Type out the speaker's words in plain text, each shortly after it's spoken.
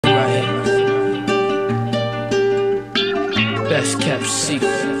legacy.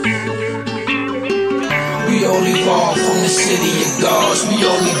 We all evolve from the city of gods. We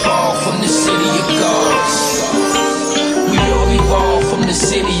all evolve from the city of gods. We all evolve from the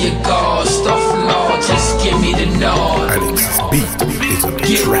city of gods. Stuff law, just give me the nod. Alex's beat is a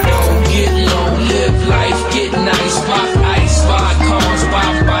Get trap. low, get low, live life, get nice, buy ice, buy cars,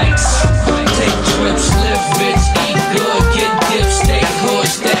 buy bikes. Take trips, live rich, eat good, get dips, stay hood,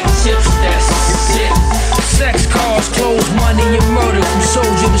 stack chips, that's it. Sex, cars, clothes, money, and murder. From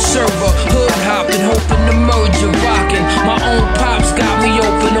soldier to server, hood hopping, hoping to merger, rocking. My own pops got me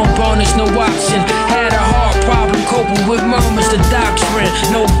open on bonus, no option. Had a hard problem coping with murmurs, the doctrine,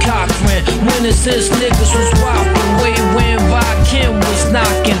 no Cochran. Winning since niggas was whopping, way when Ken was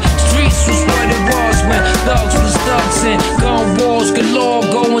knocking. Streets was what it was when thugs was thugs and gun wars galore,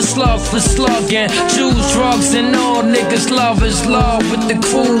 going slug for slugging. Choose drugs and all niggas love is love. With the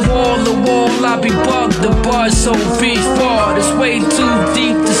crew wall to wall, I be bugged the buzz, so be far. It's way too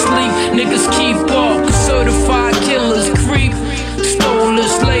deep to sleep. Niggas keep up, certified killers creep. Stole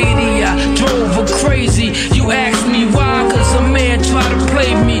this lady, I drove her crazy. You asked me why, cause a man tried to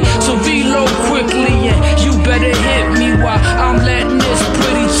play me. So reload quickly and you better hit me while I'm letting this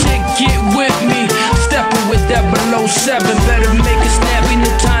pretty chick get with me. Stepping with that below 7, better make it snappy. No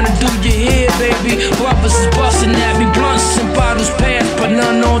time to do your hair, baby. Brothers is busting at me, blunts and bottles pass, but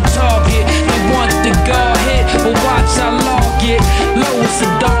none on target. They want the guard hit, but watch I log it. Low as a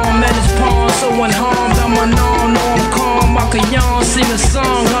dome and his pawn, so unharmed. I'm unarmed, no I'm calm. I can yawn, sing a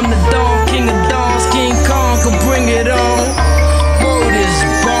song. I'm the dog, king of dons, King Kong can bring it on. Word is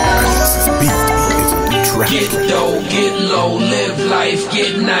born. Alex's beat is a trap. Get low, get low, live life,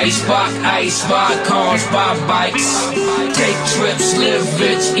 get nice, buy ice, buy cars, buy bikes. Take trips, live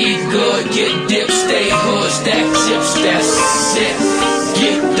rich, eat good, get dips, stay hood, stack chips, that's it.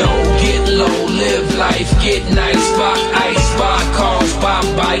 Get low, get low, live life, get nice, buy ice, buy cars, buy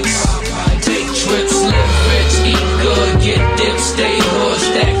bikes. Take trips, live rich, eat good, get dips, stay hood,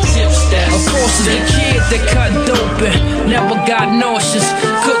 stack chips, that's it. Of course, as a kid that cut dope and never got nauseous.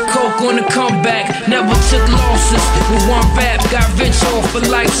 Cook coke on the comeback, never took losses. With one rap, got rich off for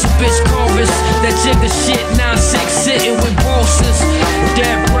life's a bitch chorus. That jigger shit, 9-6 sitting with bosses.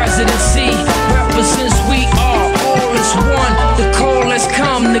 That presidency represents we are all as one. The call has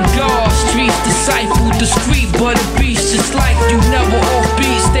come to God. Streets disciple, discreet, but a beast just like you. Never off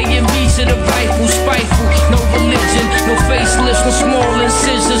beat, stay in reach of the rifle, spiteful. No religion, no facelifts, no small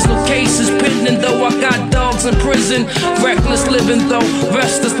incisions, no cases pending. Though I got dogs in prison, reckless living though,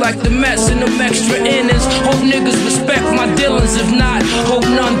 restless like the Mets in them extra innings. Hope niggas respect my dealings, if not, hope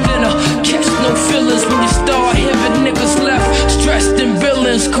none dinner. Catch no feelings when you start hearing niggas left stressed in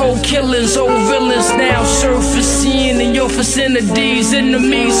villains, cold killings, old villains now surfacing in your vicinities.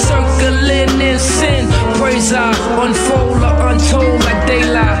 Enemies circling in sin, praise I unfold or untold like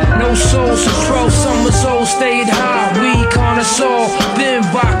daylight. No souls control, summer's old stayed high. We connoisseur, then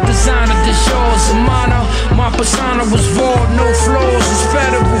rock designer, this yours a minor. My persona was raw, no flaws. It's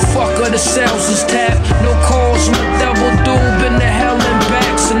federal, fucker, the sales is tapped. No calls, my double doob in the hell and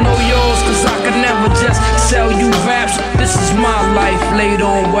back. So know yours, cause I could never just sell you raps. This is my life laid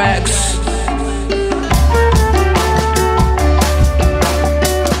on wax.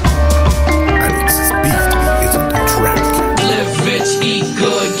 Alex's beat is a trap. Live rich, eat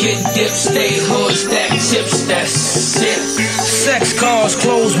good, get dips, stay hood, stack chips, that's it. Sex, cars,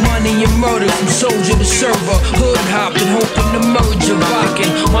 clothes, money, and murder. From soldier to server, hood hopping, hoping to merger,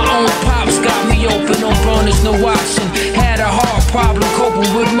 rocking. My own pops got me open on bonus, no option. Had a hard problem coping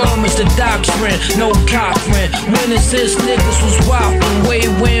with murmurs, the doctrine, no Cochran. Winning since niggas was whopping, way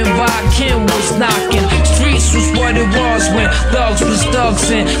when Ken was knocking. Streets was what it was when thugs was thugs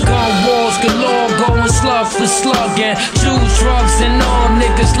and gun wars galore, going slug for slugging. Choose drugs and all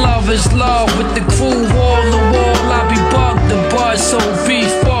niggas love is love. With the crew wall to wall, I be bugged the buzz, so be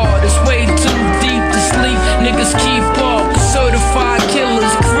far. It's way too deep to sleep. Niggas keep up, certified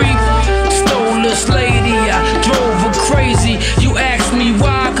killers creep. Stole this lady, I drove her crazy. You asked me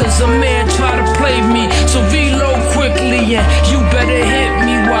why, cause a man tried to play me. So reload quickly and you better hit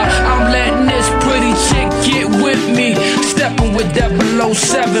me while I'm letting this pretty chick get with me. Stepping with that below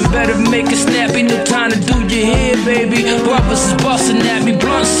 7, better make it snappy. No time to do your hair, baby. Brothers is busting at me,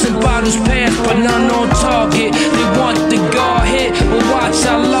 blunts and bottles pass, but none on target. They want the guard hit, but watch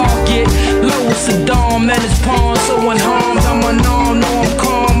I log it. Low as a dome and his pawn, so unharmed. I'm unarmed, no I'm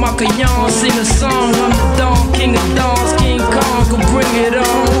calm. I can yawn, sing a song. I'm the dog, king of dons, King Kong can bring it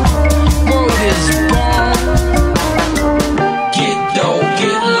on. Word is born. Get low,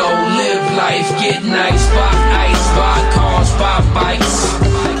 get low, live life, get nice, buy ice, buy cars, buy bikes.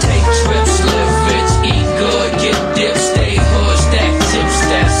 Take trips, live rich, eat good, get dips, stay hood, stack chips.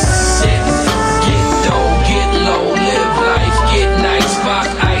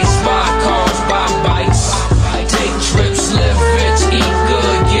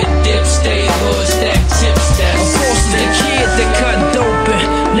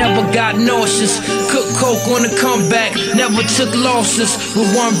 cautious. Cook coke on the comeback, never took losses.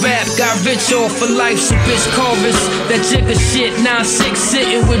 With one rap, got rich off for life, so bitch Corvus. That jigger shit, 9-6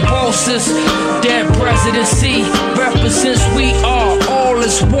 sitting with bosses. That presidency represents we are. All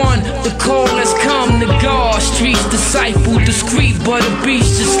is one, the call has come to God. Streets disciple, discreet but a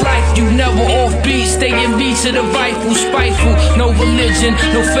beast. Just like you, never offbeat. Stay in reach of the rifle, spiteful. No religion,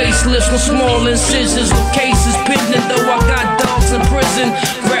 no facelifts, no small incisions. No cases pending, though I got dogs in prison.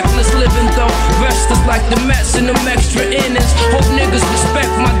 Reckless living though, restless like the Mets in them extra innings. Hope niggas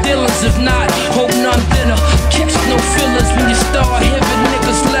respect my dealings, if not, hope none dinner. Catch no feelings when you start hearing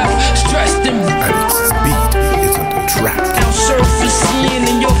niggas left stressed and Alex's beat is on the track. now surfacing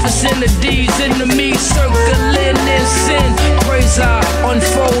in your vicinities. Enemies circling in sin. Praise I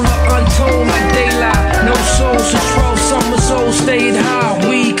unfold or untold like daylight. No souls, so 12 summers old stayed high.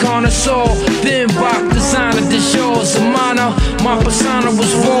 We connoisseur, then Bach designer, this yours a minor. My persona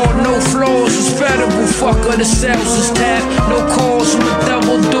was raw, no flaws, was federal. Fucker, the cells was tapped. No calls from a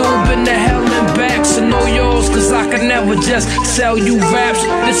double doob in the hell and back. So know yours, cause I could never just sell you raps.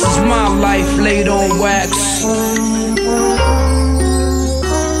 This is my life laid on wax.